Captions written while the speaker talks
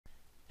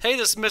Hey,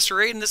 this is Mr.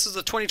 Aiden. This is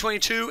the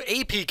 2022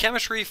 AP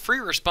Chemistry Free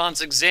Response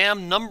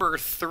Exam number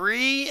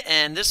 3,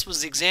 and this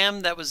was the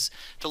exam that was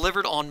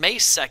delivered on May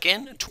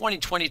 2nd,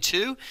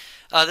 2022.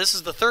 This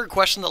is the third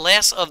question, the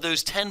last of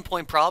those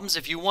 10-point problems.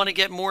 If you want to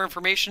get more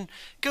information,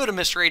 go to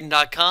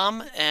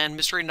MrAiden.com, and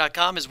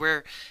MrAiden.com is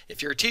where,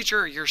 if you're a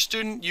teacher or you're a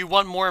student, you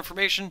want more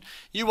information,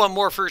 you want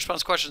more free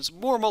response questions,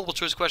 more multiple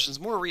choice questions,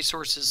 more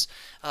resources,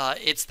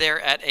 it's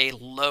there at a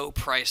low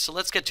price. So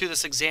let's get to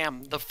this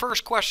exam. The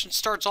first question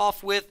starts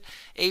off with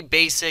a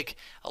basic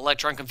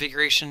electron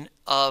configuration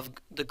of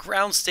the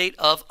ground state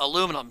of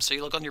aluminum. So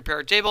you look on your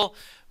periodic table,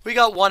 we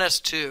got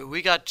 1s2,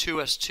 we got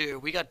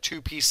 2s2, we got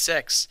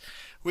 2p6,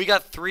 we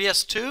got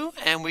 3s2,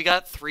 and we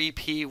got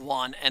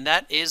 3p1, and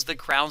that is the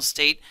ground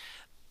state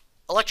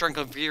electron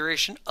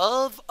configuration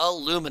of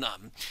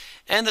aluminum.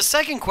 And the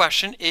second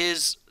question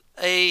is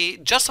a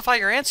justify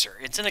your answer.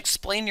 It's an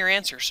explain your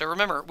answer. So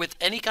remember, with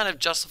any kind of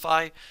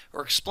justify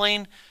or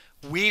explain,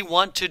 we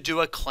want to do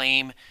a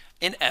claim,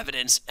 an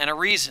evidence, and a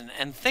reason.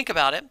 And think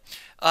about it.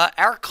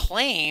 Our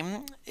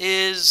claim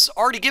is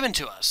already given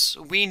to us.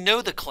 We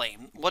know the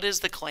claim. What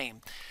is the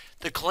claim?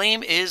 The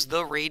claim is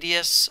the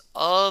radius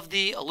of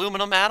the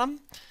aluminum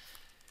atom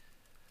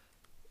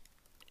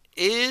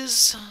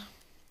is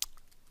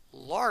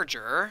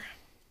larger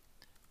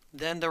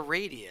than the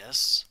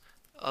radius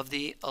of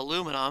the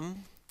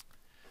aluminum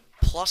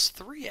plus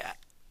 3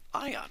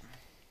 ion.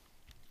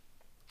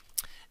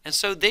 And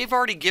so they've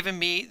already given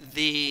me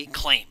the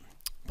claim.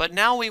 But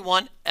now we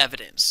want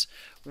evidence.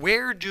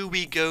 Where do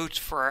we go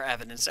for our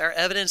evidence? Our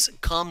evidence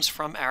comes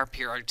from our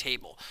periodic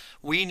table.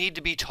 We need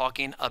to be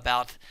talking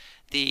about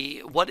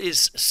what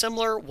is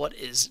similar, what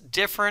is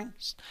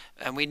different,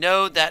 and we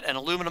know that an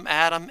aluminum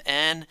atom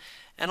and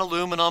an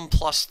aluminum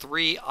plus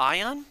 3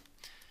 ion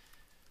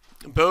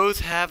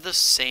both have the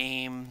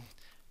same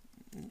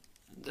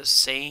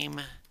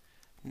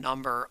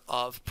number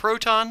of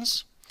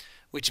protons,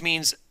 which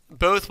means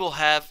both will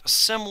have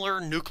similar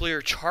nuclear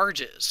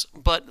charges.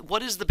 But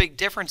what is the big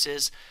difference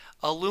is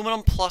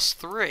aluminum plus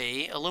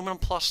 3,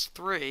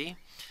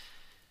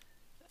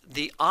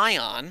 the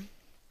ion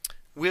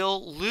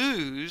will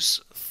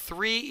lose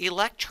 3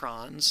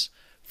 electrons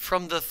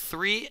from the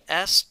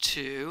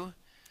 3s2.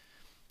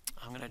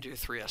 I'm going to do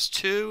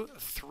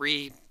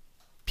 3s2,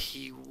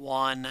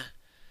 3p1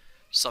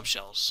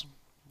 subshells.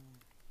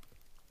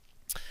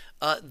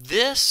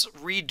 This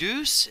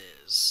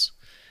reduces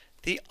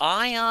the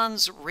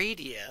ion's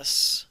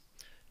radius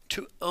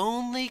to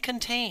only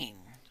contain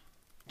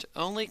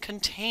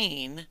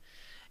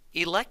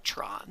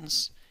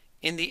electrons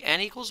in the n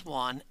equals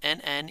 1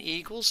 and n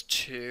equals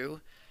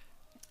 2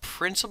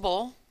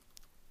 principal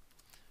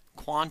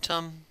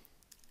quantum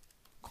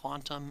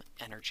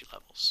energy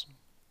levels.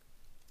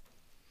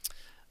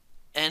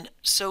 And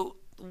so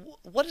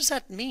what does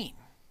that mean?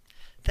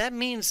 That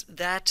means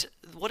that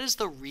what is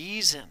the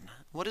reason?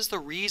 What is the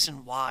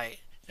reason why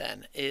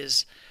then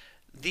is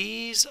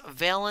these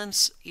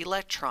valence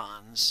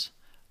electrons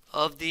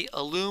of the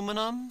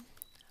aluminum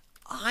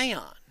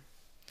ion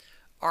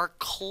are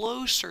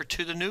closer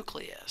to the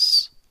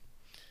nucleus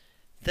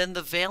than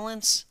the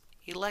valence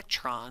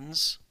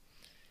electrons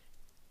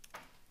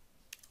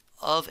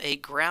of a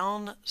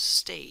ground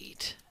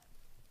state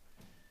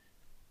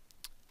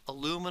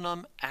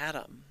aluminum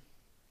atom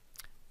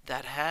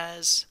that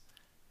has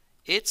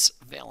its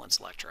valence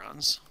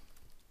electrons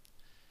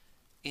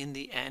in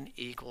the n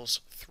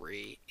equals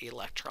 3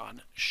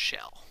 electron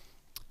shell.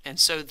 And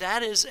so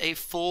that is a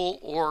full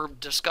orb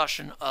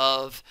discussion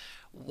of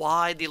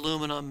why the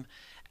aluminum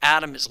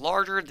atom is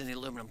larger than the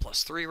aluminum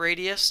plus 3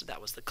 radius.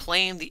 That was the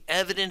claim. The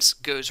evidence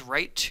goes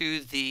right to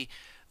the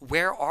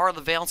where are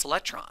the valence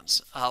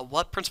electrons?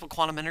 What principal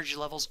quantum energy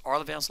levels are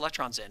the valence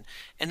electrons in?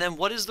 And then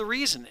what is the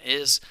reason?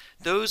 Is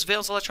those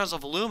valence electrons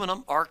of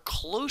aluminum are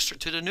closer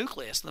to the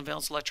nucleus than the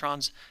valence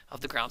electrons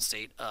of the ground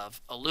state of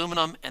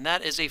aluminum. And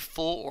that is a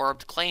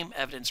full-orbed claim,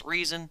 evidence,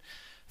 reason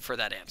for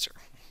that answer.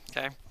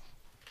 Okay.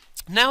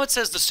 Now it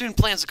says the student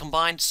plans to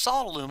combine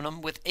solid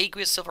aluminum with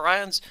aqueous silver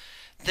ions.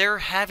 They're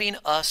having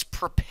us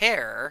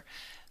prepare.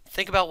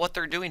 Think about what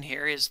they're doing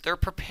here is they're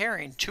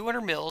preparing 200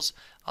 mils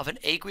of an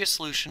aqueous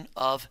solution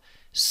of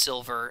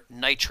silver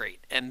nitrate,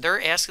 and they're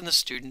asking the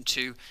student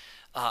to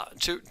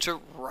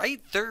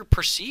write their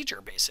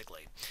procedure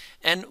basically.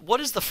 And what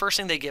is the first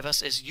thing they give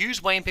us is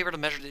use weighing paper to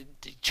measure the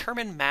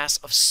determined mass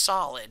of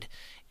solid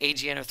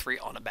AgNO3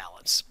 on a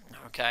balance.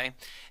 Okay,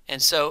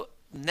 and so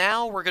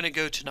now we're going to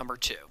go to number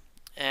 2,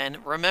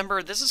 and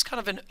remember this is kind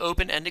of an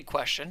open-ended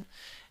question.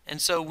 And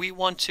so we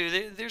want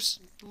to, there's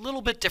a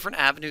little bit different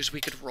avenues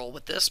we could roll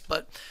with this,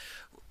 but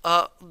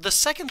the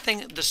second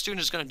thing the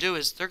student is going to do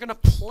is they're going to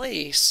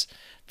place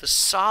the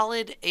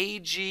solid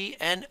AgNO3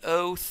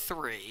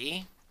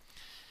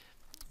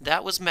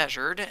 that was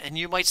measured, and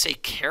you might say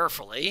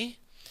carefully,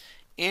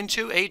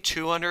 into a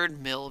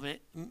 200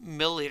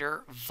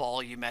 milliliter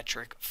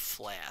volumetric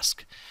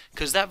flask.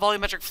 Because that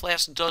volumetric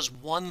flask does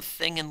one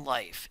thing in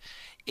life.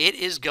 It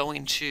is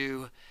going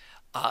to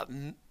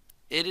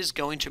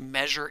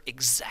measure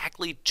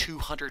exactly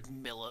 200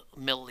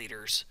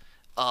 milliliters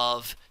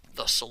of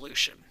the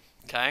solution.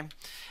 Okay?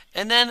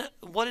 And then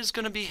what is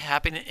going to be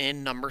happening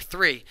in number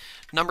 3?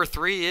 Number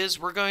 3 is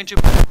we're going to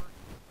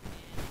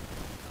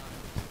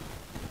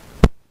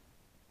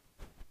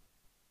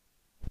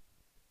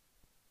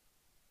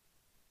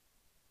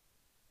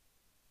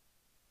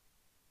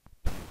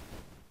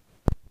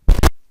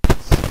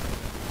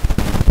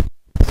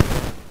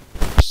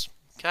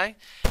okay?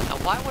 Now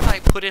why would I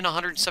put in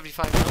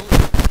 175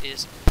 milliliters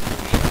is we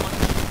want to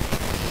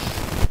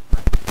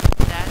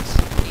make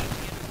that's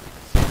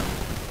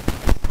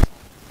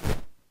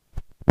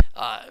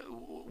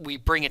we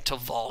bring it to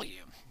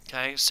volume.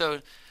 Okay,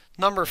 so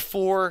number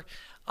 4,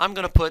 I'm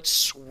going to put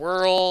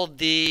swirl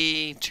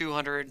the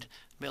 200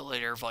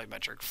 milliliter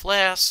volumetric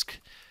flask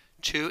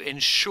to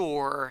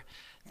ensure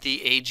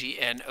the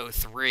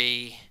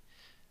AgNO3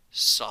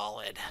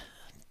 solid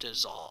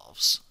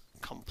dissolves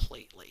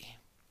completely.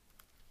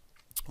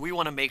 We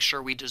want to make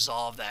sure we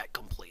dissolve that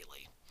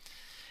completely.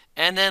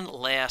 And then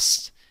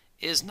last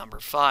is number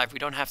 5. We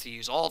don't have to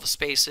use all the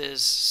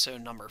spaces. So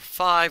number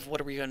 5, what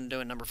are we going to do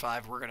in number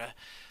 5? We're going to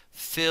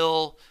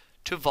fill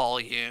to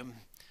volume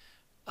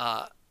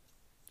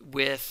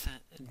with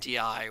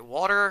DI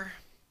water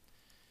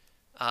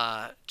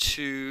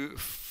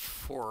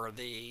for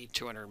the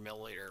 200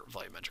 milliliter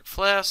volumetric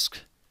flask.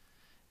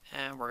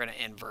 And we're going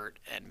to invert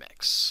and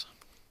mix.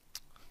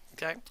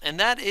 Okay, and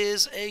that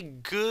is a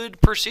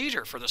good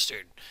procedure for the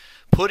student.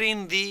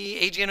 Putting the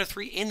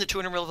AgNO3 in the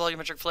 200 ml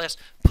volumetric flask,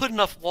 put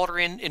enough water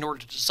in order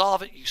to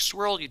dissolve it. You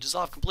swirl, you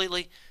dissolve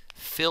completely,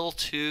 fill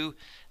to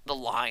the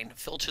line,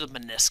 fill to the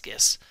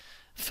meniscus.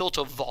 Fill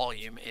to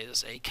volume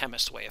is a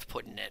chemist's way of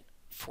putting it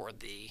for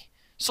the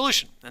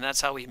solution, and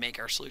that's how we make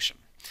our solution.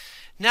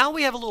 Now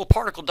we have a little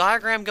particle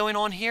diagram going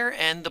on here,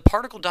 and the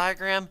particle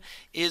diagram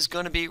is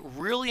going to be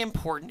really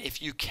important if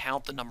you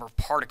count the number of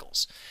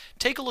particles.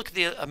 Take a look at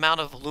the amount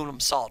of aluminum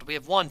solid. We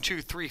have 1,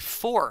 2, 3,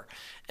 4,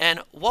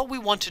 and what we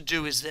want to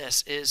do is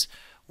this, is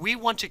we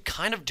want to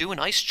kind of do an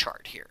ice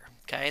chart here.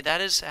 Okay,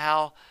 that is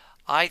how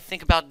I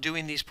think about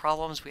doing these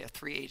problems. We have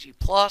 3 Ag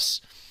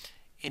plus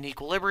in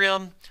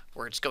equilibrium,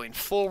 where it's going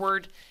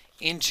forward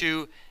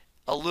into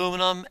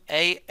aluminum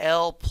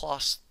Al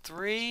plus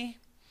 3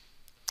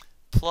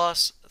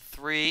 plus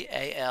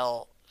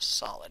 3Al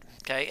solid.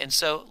 Okay, and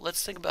so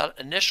let's think about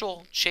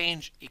initial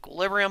change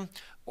equilibrium,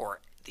 or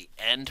the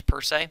end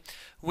per se.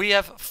 We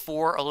have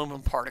 4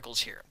 aluminum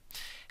particles here.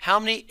 How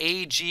many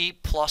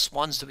Ag plus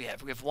 1s do we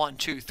have? We have 1,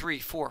 2, 3,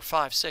 4,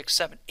 5, 6,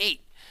 7,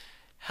 8.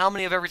 How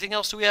many of everything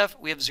else do we have?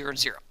 We have 0 and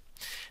 0.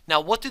 Now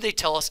what do they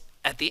tell us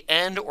at the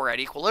end or at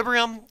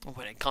equilibrium?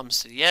 When it comes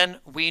to the end,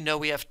 we know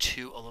we have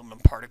 2 aluminum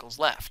particles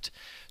left.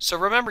 So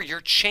remember, your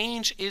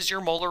change is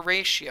your molar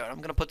ratio. And I'm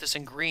going to put this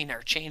in green.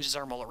 Our change is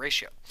our molar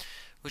ratio,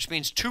 which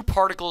means 2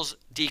 particles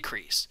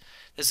decrease.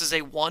 This is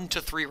a 1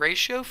 to 3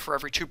 ratio. For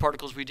every 2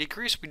 particles we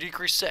decrease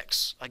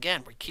 6.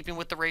 Again, we're keeping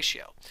with the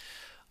ratio.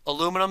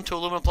 Aluminum to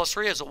aluminum plus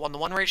 3 is a 1 to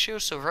 1 ratio.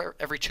 So for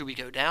every 2 we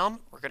go down,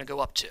 we're going to go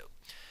up 2.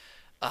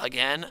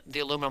 Again, the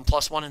aluminum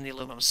plus 1 and the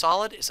aluminum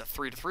solid is a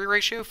 3 to 3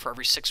 ratio. For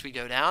every 6 we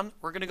go down,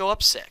 we're going to go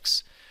up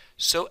 6.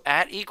 So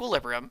at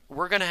equilibrium,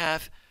 we're going to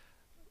have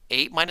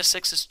 8 minus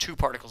 6 is 2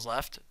 particles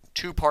left,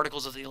 2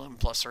 particles of the aluminum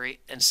plus 3,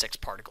 and 6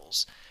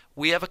 particles.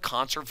 We have a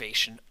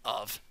conservation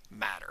of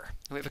matter.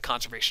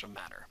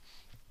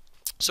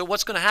 So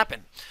what's going to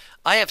happen?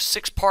 I have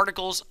 6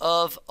 particles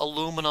of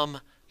aluminum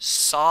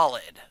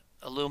solid.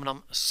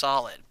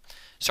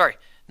 Sorry,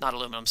 not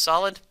aluminum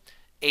solid.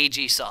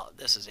 Ag solid.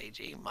 This is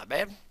Ag, my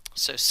bad.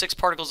 So 6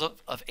 particles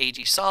of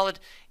Ag solid.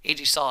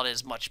 Ag solid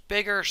is much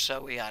bigger,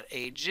 so we got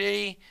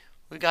Ag.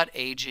 We got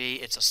Ag.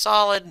 It's a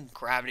solid.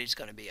 Gravity is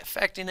going to be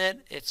affecting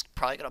it. It's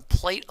probably going to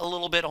plate a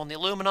little bit on the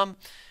aluminum.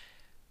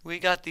 We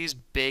got these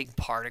big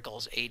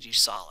particles, Ag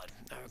solid.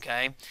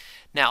 Okay.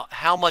 Now,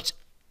 how much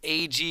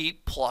Ag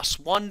plus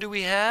 1 do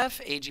we have?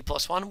 Ag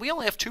plus 1. We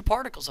only have 2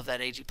 particles of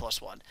that Ag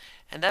plus 1,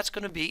 and that's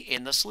going to be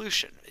in the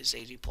solution, is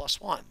Ag plus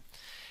 1.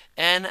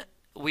 And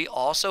we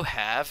also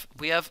have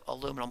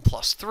aluminum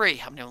plus 3.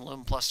 How many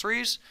aluminum plus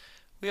 3s?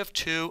 We have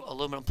 2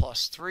 aluminum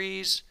plus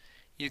 3s.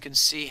 You can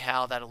see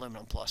how that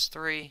aluminum plus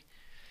 3.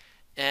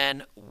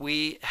 And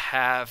we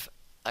have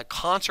a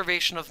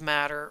conservation of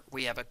matter.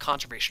 We have a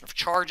conservation of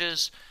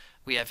charges.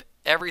 We have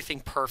everything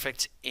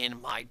perfect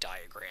in my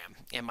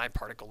diagram, in my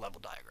particle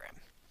level diagram.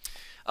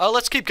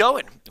 Let's keep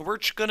going. We're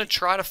going to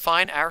try to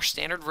find our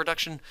standard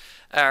reduction,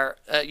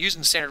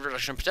 using standard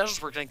reduction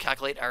potentials. We're going to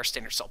calculate our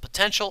standard cell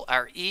potential,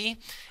 our E.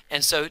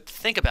 And so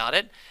think about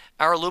it.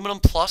 Our aluminum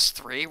plus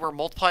 3, we're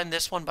multiplying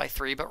this one by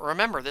 3, but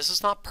remember, this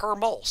is not per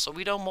mole, so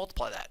we don't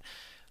multiply that.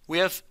 We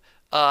have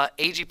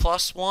Ag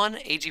plus 1,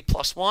 Ag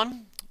plus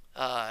 1.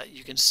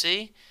 You can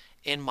see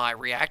in my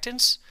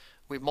reactants,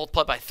 we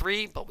multiply by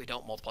 3, but we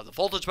don't multiply the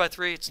voltage by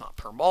 3. It's not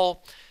per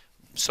mole.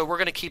 So we're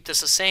going to keep this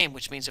the same,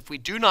 which means if we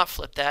do not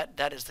flip that,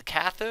 that is the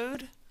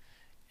cathode,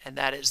 and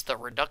that is the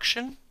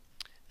reduction.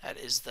 That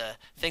is the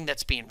thing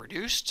that's being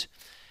reduced,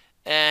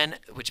 and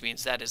which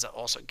means that is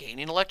also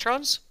gaining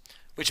electrons,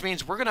 which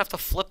means we're going to have to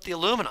flip the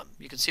aluminum.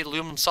 You can see the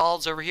aluminum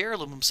solids over here,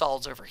 aluminum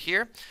solids over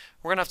here.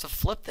 We're going to have to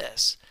flip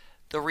this.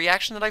 The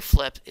reaction that I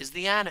flipped is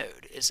the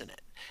anode, isn't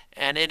it?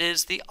 And it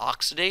is the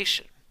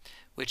oxidation,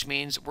 which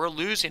means we're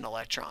losing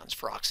electrons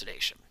for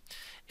oxidation.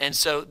 And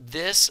so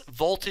this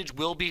voltage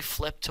will be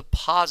flipped to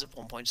positive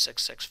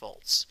 1.66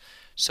 volts.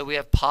 So we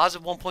have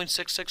positive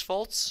 1.66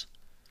 volts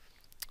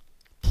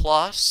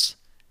plus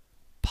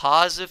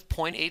positive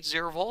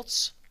 0.80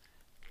 volts,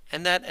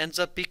 and that ends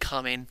up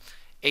becoming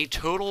a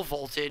total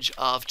voltage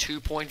of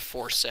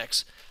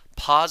 2.46,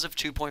 positive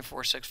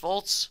 2.46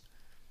 volts.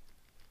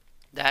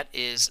 That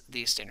is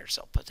the standard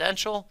cell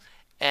potential.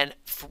 And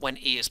when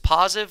E is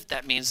positive,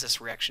 that means this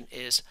reaction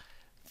is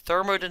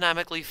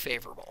thermodynamically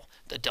favorable.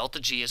 The delta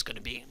G is going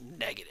to be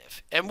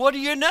negative. And what do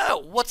you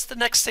know? What's the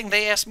next thing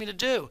they asked me to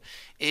do?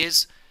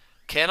 Is,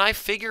 can I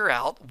figure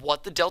out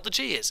what the delta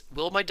G is?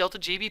 Will my delta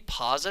G be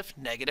positive,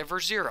 negative, or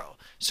zero?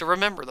 So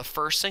remember, the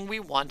first thing we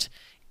want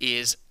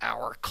is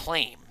our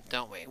claim,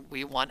 don't we?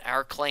 We want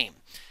our claim.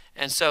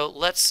 And so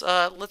let's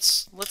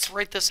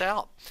write this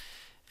out.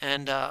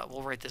 And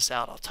we'll write this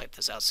out. I'll type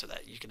this out so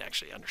that you can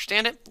actually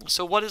understand it.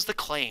 So what is the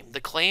claim?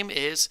 The claim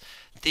is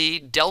the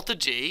delta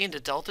G, and the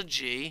delta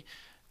G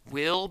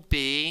will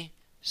be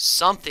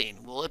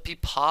something. Will it be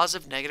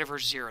positive, negative, or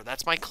zero?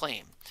 That's my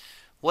claim.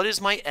 What is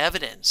my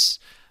evidence?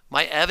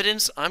 My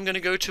evidence, I'm going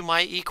to go to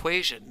my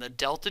equation. The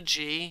delta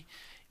G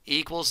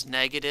equals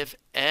negative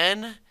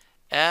NFE.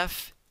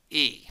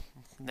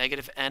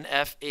 Negative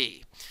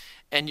NFE.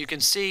 And you can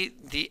see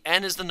the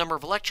N is the number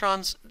of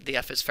electrons, the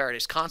F is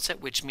Faraday's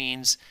constant, which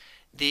means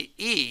the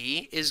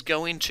E is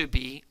going to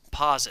be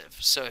positive.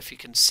 So if you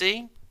can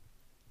see,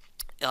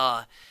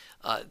 the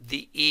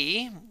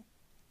E,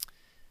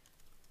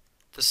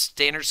 the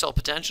standard cell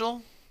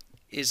potential,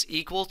 is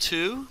equal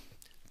to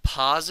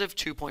positive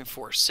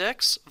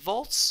 2.46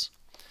 volts,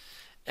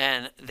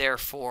 and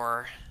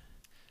therefore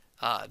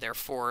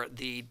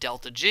the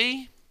delta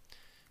G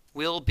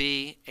will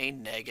be a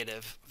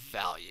negative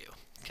value.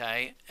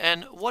 Okay,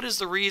 and what is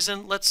the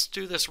reason? Let's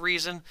do this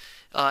reason.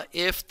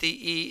 If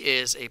the E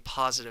is a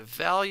positive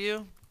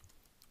value,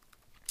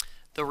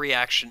 the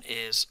reaction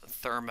is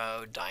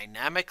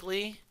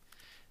thermodynamically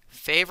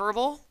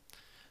favorable,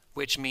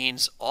 which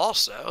means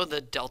also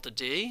the delta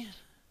D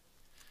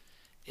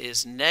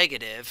is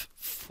negative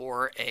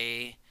for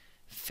a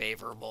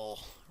favorable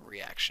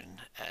reaction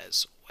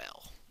as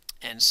well.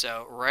 And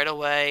so right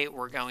away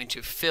we're going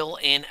to fill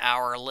in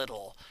our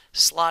little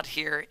slot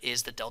here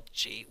is the delta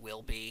G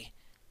will be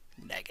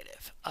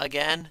negative.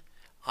 Again,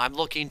 I'm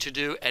looking to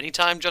do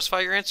anytime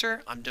justify your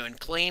answer. I'm doing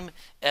claim,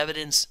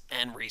 evidence,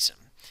 and reason.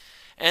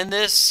 And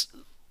this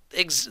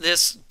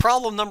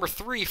problem number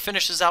 3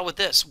 finishes out with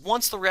this.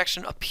 Once the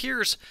reaction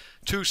appears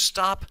to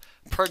stop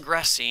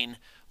progressing,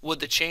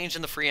 would the change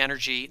in the free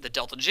energy, the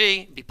delta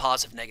G, be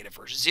positive, negative,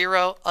 or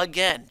zero?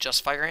 Again,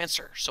 justify your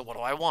answer. So what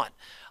do I want?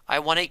 I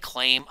want a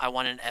claim, I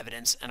want an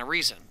evidence, and a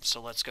reason. So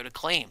let's go to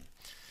claim.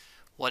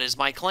 What is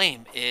my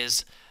claim?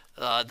 Is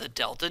the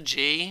delta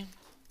G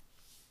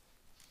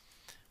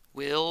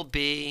will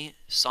be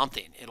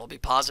something. It'll be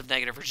positive,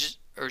 negative,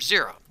 or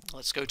zero.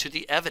 Let's go to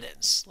the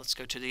evidence. Let's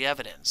go to the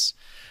evidence.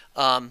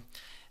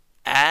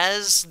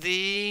 As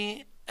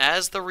the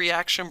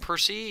reaction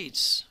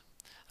proceeds,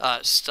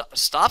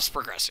 stops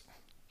progressing,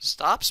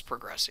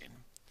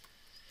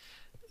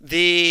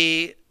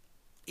 the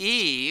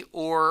E,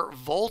 or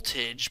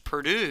voltage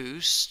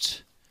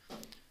produced,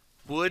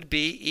 would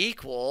be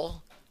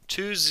equal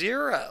to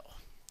zero.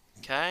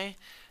 Okay,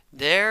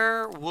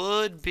 there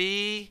would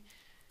be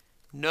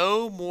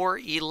no more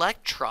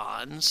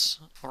electrons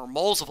or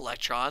moles of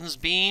electrons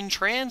being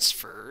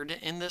transferred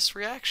in this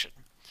reaction.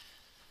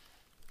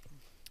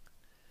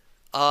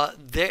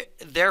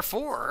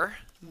 Therefore,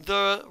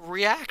 the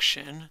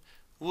reaction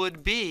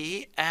would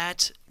be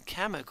at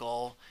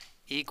chemical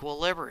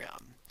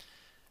equilibrium,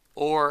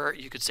 or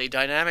you could say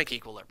dynamic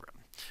equilibrium,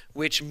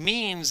 which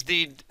means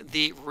the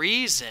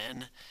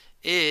reason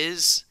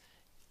is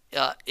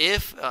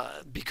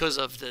because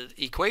of the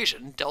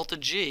equation, delta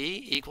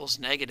G equals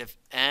negative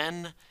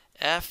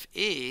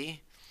NFE,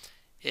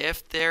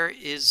 if there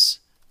is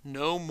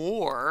no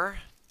more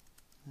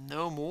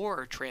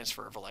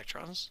transfer of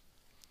electrons,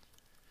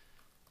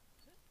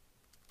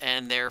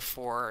 and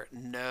therefore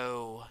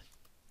no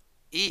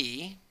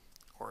E,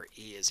 or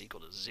E is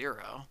equal to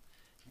 0,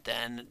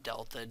 then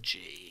delta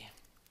G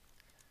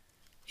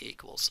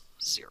equals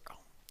 0.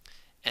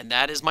 And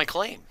that is my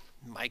claim.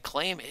 My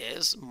claim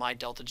is my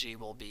delta G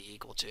will be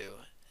equal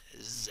to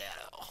 0.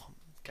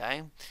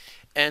 Okay?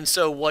 And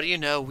so what do you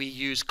know? We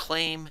use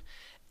claim,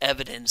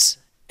 evidence,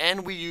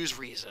 and we use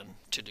reason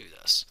to do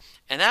this.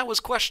 And that was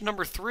question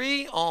number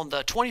 3 on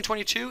the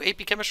 2022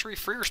 AP Chemistry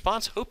Free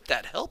Response. Hope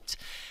that helped.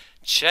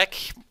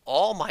 Check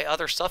all my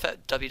other stuff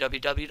at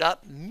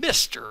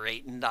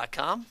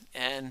www.mrayton.com,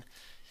 and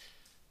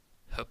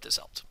hope this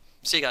helped.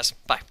 See you guys.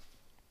 Bye.